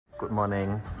Good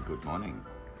morning. Good morning.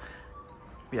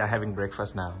 We are having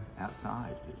breakfast now.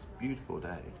 Outside, it's a beautiful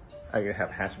day. I have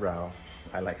hash brown.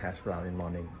 I like hash brown in the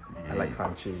morning. I like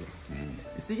crunchy. You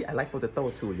see, I like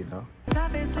potato too, you know.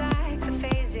 Love is like the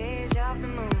phases of the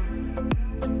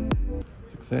moon.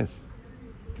 Success.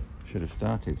 Should have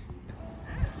started.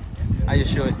 Are you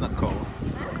sure it's not cold?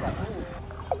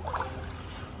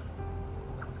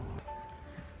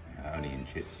 Onion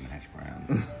chips and hash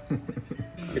browns.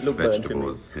 It looks burnt to me.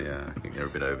 Vegetables, yeah, I think they're a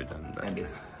bit overdone. But... And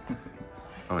this.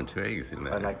 Oh, and 2 eggs in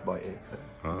there. I like boiled eggs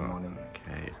in the morning.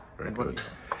 Okay, very And what good. do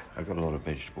I've got a lot of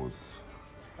vegetables.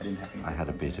 I didn't have any. I had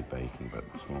a bit of bacon, but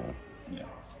small. Yeah.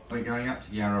 We're going up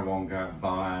to Yarrawonga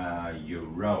via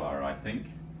Euroa, I think.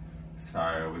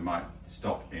 So we might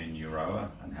stop in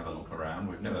Euroa and have a look around.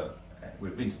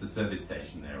 We've been to the service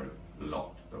station there a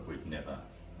lot, but we've never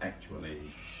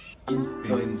actually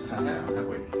been into town, have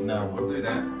we? No. So we'll do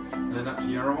that, and then up to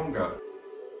Yarrawonga.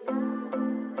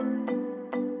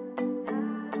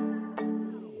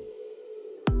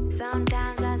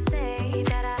 Sometimes I say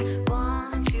that I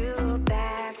want you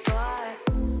back, but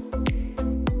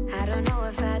I don't know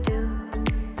if I do.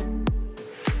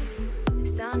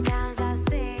 Sometimes I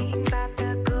think about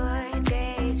the good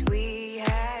days we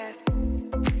had,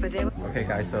 but they were. Okay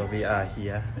guys, so we are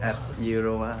here at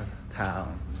Euroa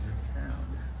town.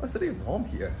 Oh, it's really warm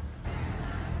here.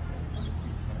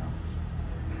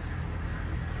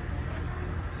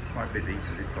 Quite busy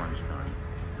because it's lunchtime.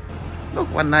 Look,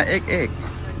 198 egg.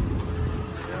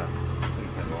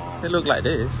 They look like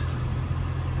this.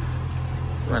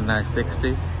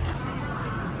 1960.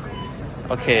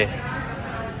 Okay.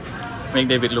 Make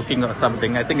David looking or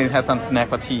something. I think they have some snack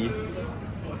for tea.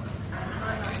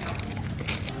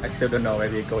 I still don't know where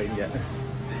we're going yet.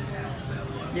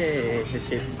 Yay, the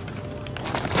ship.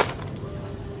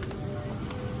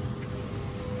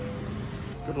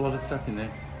 It's got a lot of stuff in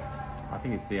there. I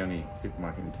think it's the only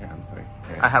supermarket in town, so...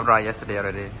 I have tried yesterday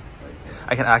already.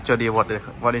 I can actually what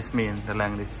it mean, the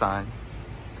language sign.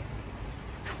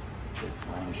 It's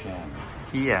Wang Shan.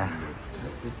 Here.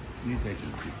 This news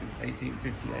agency is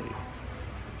 1858.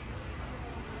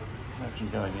 Imagine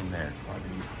going in there, like a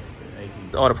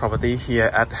newspaper, All the property here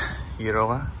at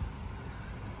Euroa.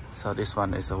 So this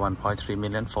one is a 1.3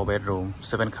 million 4-bedroom,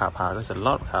 7 car park. That's a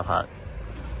lot of car park.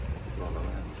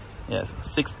 Yes,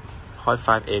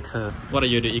 6.5 acre. What are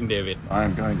you doing, David?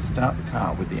 I'm going to start the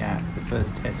car with the app, the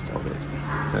first test of it.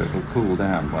 So it'll cool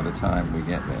down by the time we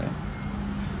get there.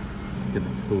 Get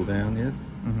it to cool down, yes?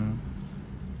 Mm-hmm.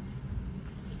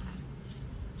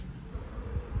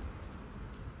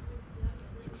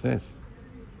 Success.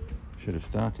 Should have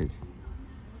started.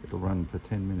 It'll run for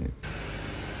 10 minutes.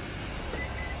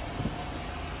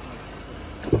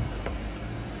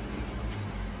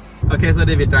 Okay, so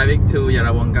David driving to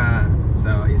Yarrawonga.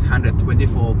 So it's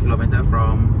 124 kilometers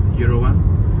from Euroa.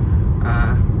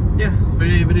 Yeah, it's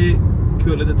very, very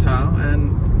cool little town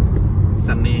and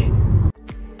sunny.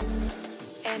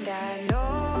 And I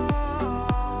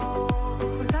know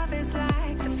love is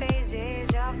like the phases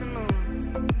of the moon.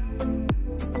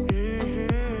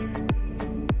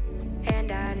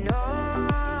 And I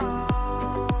know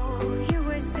you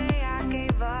would say I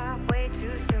gave up way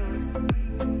too soon.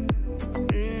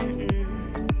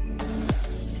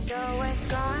 So it's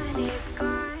gone, it's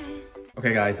gone.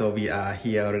 Okay guys, so we are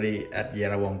here already at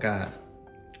Yarrawonga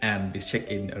and we checked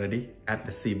in already at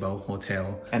the Seabow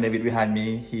Hotel. And David behind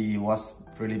me, he was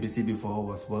really busy before,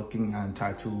 was working and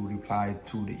tried to reply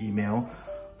to the email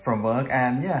from work.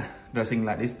 And yeah, dressing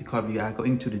like this because we are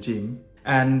going to the gym.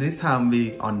 And this time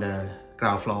we on the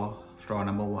ground floor, floor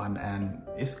number 1, and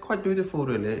it's quite beautiful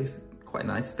really. It's quite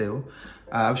nice still.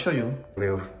 I'll show you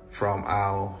view from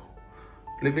our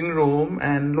living room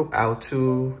and look out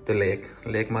to the lake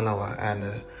Malawa. And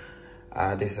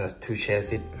this is 2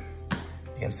 chairs. You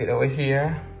can sit over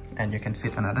here and you can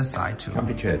sit on the other side too.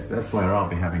 Comfy chairs. That's where I'll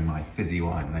be having my fizzy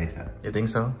wine later. You think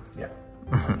so? Yeah,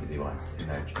 my fizzy wine in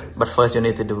no chairs. But first you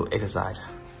need to do exercise.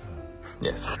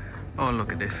 Yes. Oh,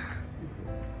 look at this.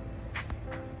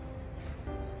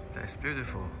 That's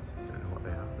beautiful. I don't know what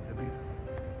they are, but they're beautiful.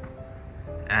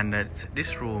 And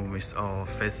this room is all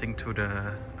facing to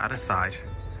the other side.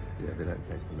 Yeah, they don't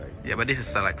face the lake. Yeah, but this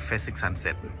is like facing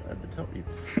sunset. At the top, you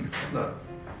look.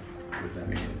 Does that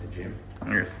mean it's a gym?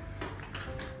 Yes.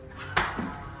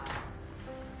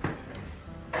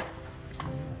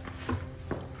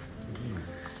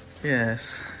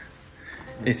 Yes.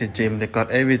 It's a gym. They got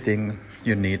everything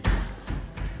you need.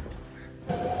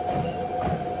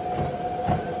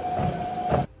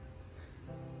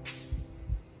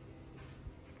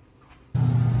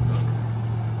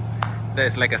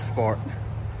 There's like a sport.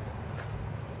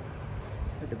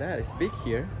 Look at that, it's big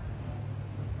here.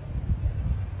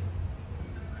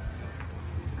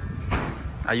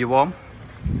 Are you warm?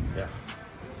 Yeah.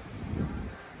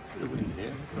 It's a bit of wind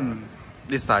here. It's all right.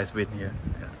 This size wind here.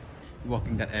 Yeah.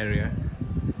 Walking that area,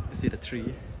 you see the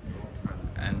tree,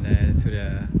 and to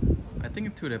the, I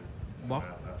think to the box.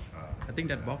 I think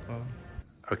that box.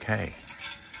 Okay,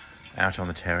 out on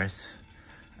the terrace,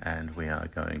 and we are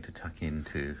going to tuck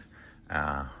into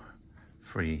our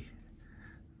free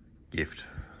gift,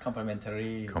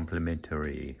 complimentary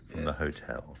from the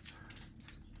hotel.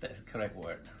 That's the correct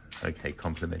word. Okay,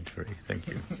 complimentary, thank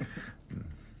you.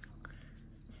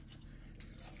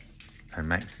 And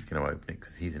Max is going to open it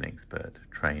because he's an expert,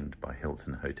 trained by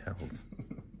Hilton Hotels.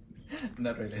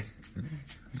 Not really.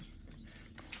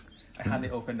 I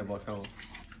hardly open the bottle.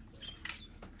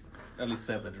 Only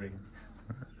serve the drink.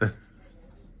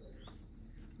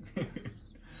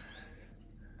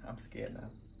 I'm scared now.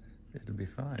 It'll be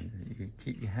fine. You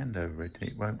keep your hand over it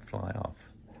and it won't fly off.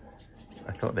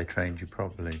 I thought they trained you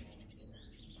properly.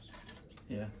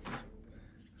 Yeah.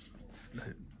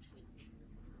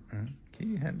 Keep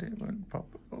your hand over it, won't pop.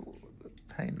 Oh, the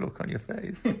pain look on your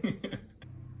face. Very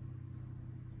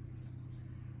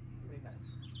nice.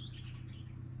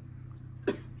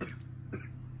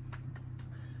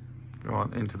 Go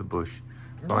on, into the bush.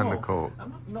 Find the cork. I'm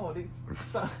not, no,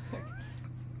 it's not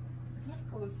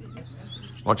the sea.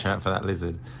 Watch out for that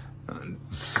lizard.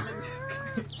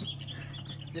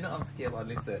 You know I'm scared about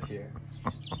lizard here.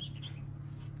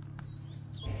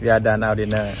 We are done our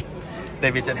dinner.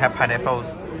 David just have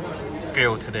pineapples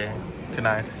grilled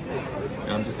tonight.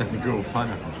 I'm just having grilled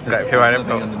pineapple. Right,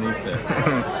 pineapple. Underneath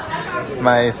there.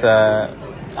 Mine is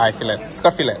eye fillet,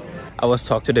 Scott fillet. I was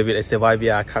talking to David. I said, why we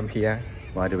are come here?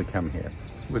 Why do we come here?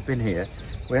 We've been here.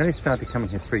 We only started coming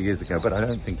here 3 years ago, but I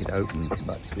don't think it opened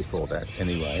much before that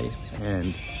anyway.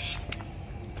 And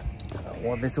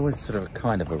well, there's always sort of a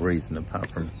kind of a reason, apart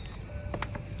from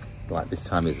like this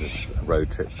time is a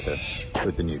road trip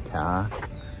with the new car.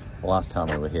 Last time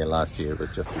we were here last year, it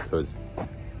was just because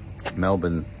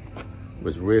Melbourne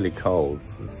was really cold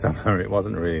summer. It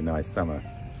wasn't a really nice summer.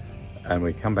 And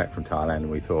we come back from Thailand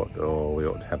and we thought, oh, we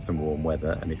ought to have some warm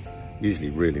weather. And it's usually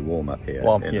really warm up here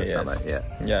in the summer. Yeah.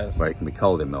 Yes. Where it can be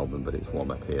cold in Melbourne, but it's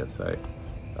warm up here. So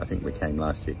I think we came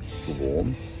last year for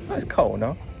warm. Oh, it's cold,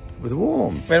 no? It was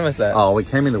warm. When was that? Oh, we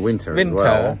came in the winter as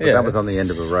well. But yes. that was on the end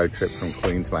of a road trip from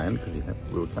Queensland because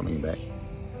we were coming back.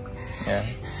 Yeah.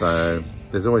 So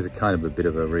there's always a kind of a bit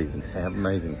of a reason. They have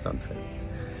amazing sunsets.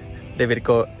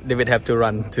 David have to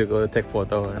run to go take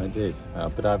photo. I did,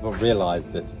 but I've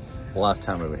realised that the last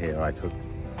time we were here, I took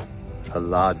a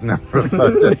large number of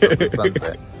photos of the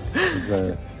sunset.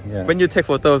 So, yeah. When you take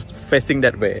photos facing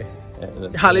that way,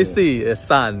 you hardly see the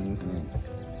sun.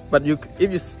 But if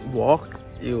you walk,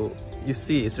 you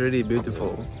see it's really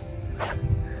beautiful.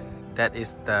 That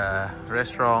is the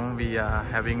restaurant we are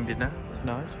having dinner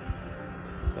tonight.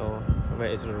 So where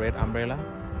is the red umbrella?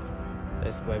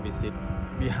 That's where we sit.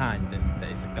 Behind this, there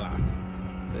is a glass.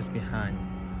 So it's behind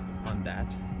on that.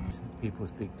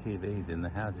 People's big TVs in the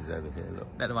houses over here,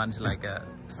 look. That one's like a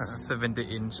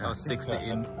 70-inch or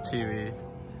 60-inch TV.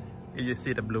 You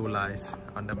see the blue lights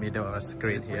on the middle of the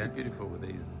screen it's here. Really beautiful with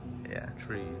these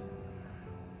trees,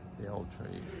 the old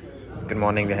trees. Good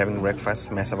morning, we're having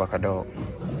breakfast, mashed avocado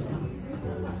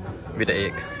with the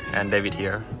egg, and David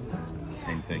here.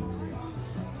 Same thing.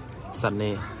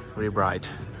 Sunny, very bright.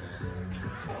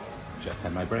 Just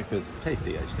had my breakfast.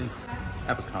 Tasty, actually.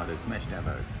 Avocado, smashed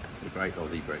avocado. A great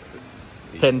Aussie breakfast.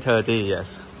 10:30,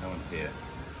 yes. No one's here.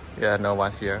 Yeah, no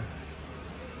one here.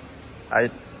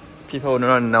 People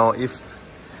don't know if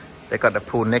they got the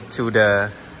pool next to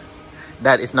the.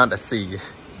 That is not a sea.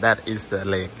 That is the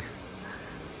lake,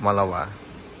 Malawa.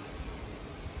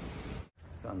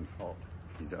 Sun's hot.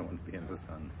 You don't want to be in the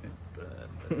sun. It's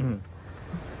burned.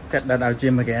 Check that our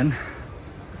gym again.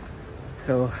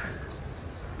 So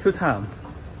 2 times,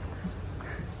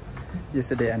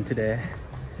 yesterday and today,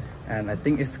 and I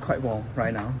think it's quite warm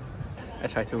right now. I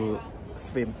try to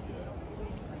swim.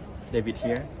 David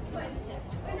here.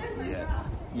 Yes.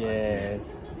 Yes.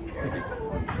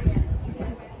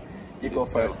 You go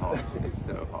first. So hot. It's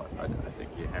so hot. I think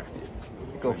you have to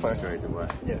Go swim first. straight away.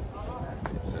 Yes.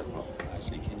 It's so hot.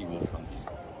 Actually, can you walk on?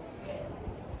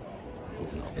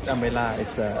 It's umbrella.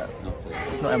 It's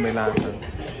not umbrella.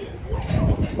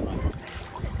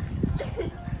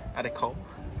 Are they cold?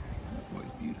 Oh,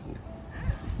 it's beautiful.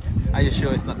 Are you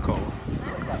sure it's not cold?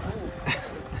 It's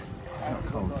not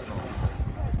cold at all.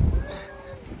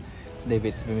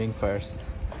 David swimming first,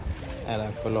 and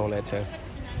I follow later.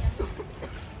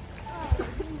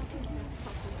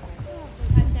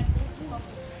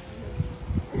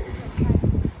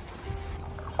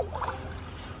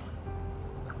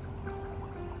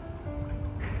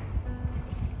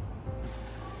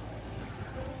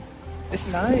 It's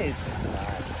nice.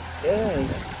 Yes.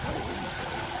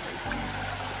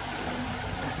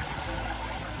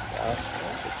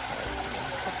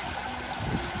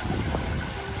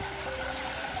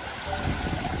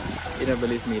 You don't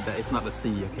believe me that it's not a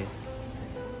sea, okay?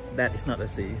 That is not a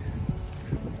sea.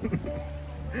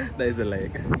 That is a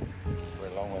lake. We're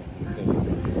a long way from the sea.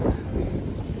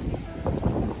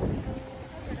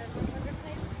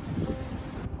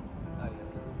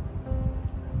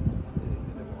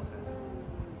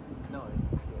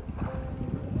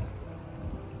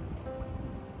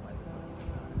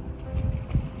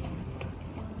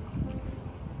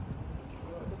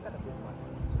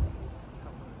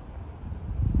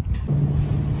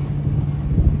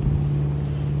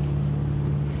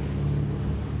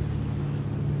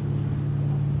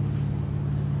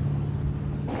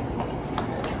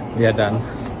 We are done.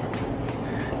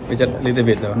 We just a little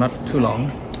bit though, not too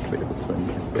long. A bit of a swim,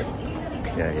 it's a bit.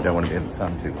 Yeah, you don't want to be in the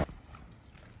sun too much.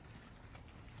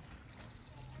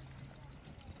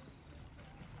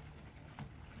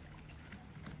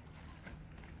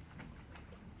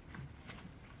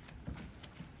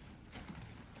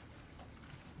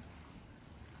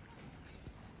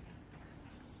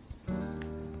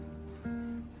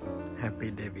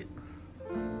 Happy David.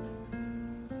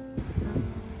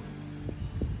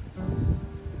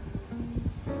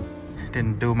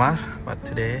 Didn't do much, but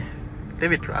today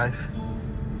David drive.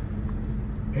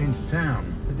 Into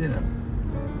town for dinner.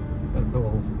 That's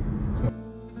all.